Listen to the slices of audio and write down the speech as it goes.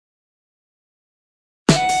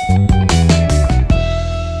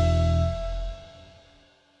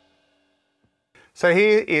So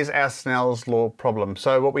here is our Snell's law problem.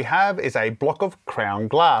 So what we have is a block of crown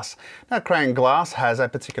glass. Now crown glass has a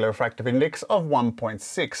particular refractive index of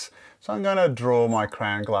 1.6. So I'm going to draw my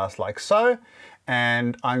crown glass like so,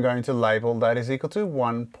 and I'm going to label that is equal to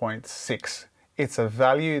 1.6. It's a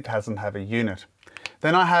value, it doesn't have a unit.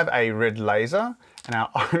 Then I have a red laser, and I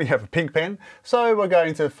only have a pink pen. So we're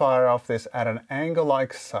going to fire off this at an angle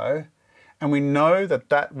like so, and we know that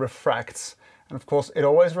that refracts. And of course, it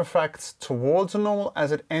always refracts towards the normal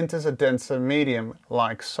as it enters a denser medium,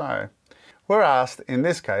 like so. We're asked, in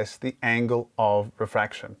this case, the angle of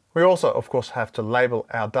refraction. We also, of course, have to label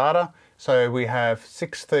our data. So we have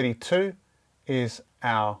 632 is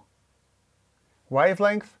our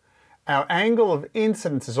wavelength. Our angle of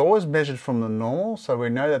incidence is always measured from the normal, so we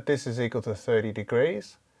know that this is equal to 30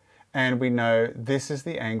 degrees. And we know this is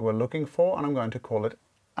the angle we're looking for, and I'm going to call it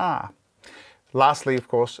R. Lastly, of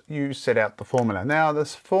course, you set out the formula. Now,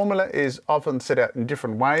 this formula is often set out in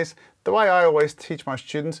different ways. The way I always teach my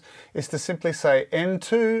students is to simply say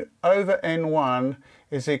N2 over N1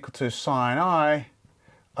 is equal to sine I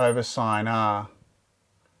over sine R.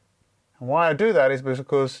 And why I do that is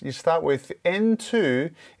because you start with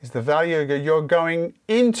N2 is the value you're going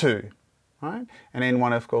into, right? And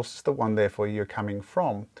N1, of course, is the one therefore you're coming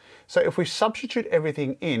from. So if we substitute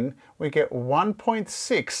everything in, we get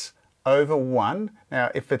 1.6 over 1. Now,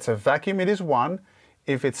 if it's a vacuum, it is 1.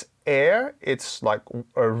 If it's air, it's like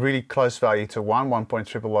a really close value to 1,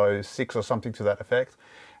 1.006 or something to that effect.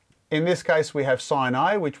 In this case, we have sine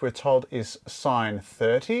I, which we're told is sine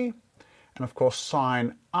 30. And of course,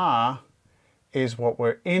 sine R is what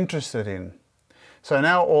we're interested in. So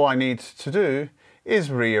now all I need to do is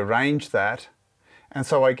rearrange that. And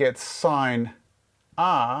so I get sine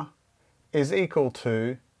R is equal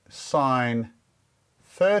to sine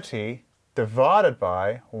 30 divided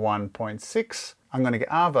by 1.6. I'm going to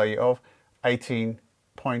get R value of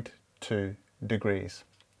 18.2 degrees.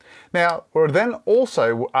 Now, we're then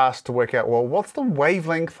also asked to work out, well, what's the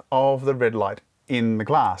wavelength of the red light in the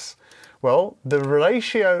glass? Well, the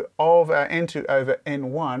ratio of our N2 over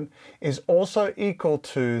N1 is also equal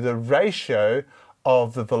to the ratio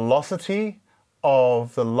of the velocity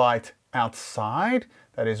of the light outside.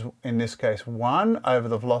 That is, in this case, 1 over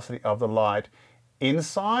the velocity of the light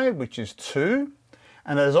inside, which is 2,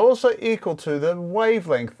 and that is also equal to the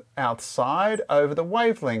wavelength outside over the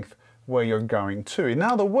wavelength where you're going to. In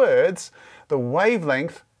other words, the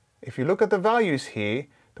wavelength, if you look at the values here,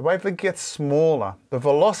 the wavelength gets smaller, the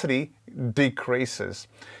velocity decreases.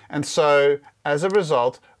 And so as a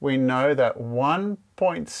result, we know that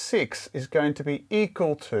 1.6 is going to be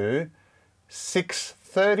equal to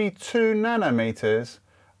 632 nanometers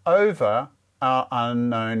over our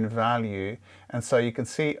unknown value. And so you can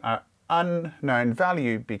see our unknown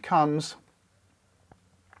value becomes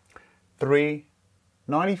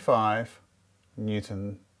 395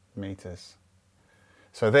 Newton meters.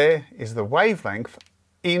 So there is the wavelength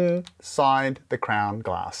inside the crown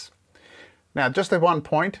glass. Now, just at one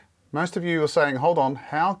point, most of you are saying, hold on,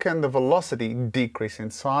 how can the velocity decrease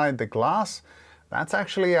inside the glass? That's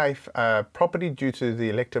actually a property due to the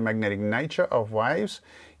electromagnetic nature of waves.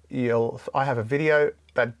 I have a video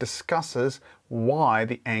that discusses why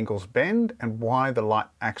the angles bend and why the light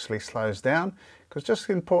actually slows down. Because just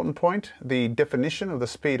an important point, the definition of the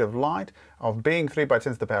speed of light of being 3 by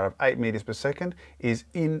 10 to the power of 8 meters per second is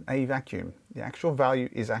in a vacuum. The actual value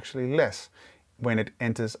is actually less when it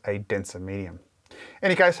enters a denser medium. In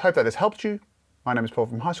any case, hope that has helped you. My name is Paul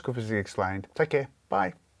from High School Physics Explained. Take care.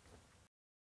 Bye.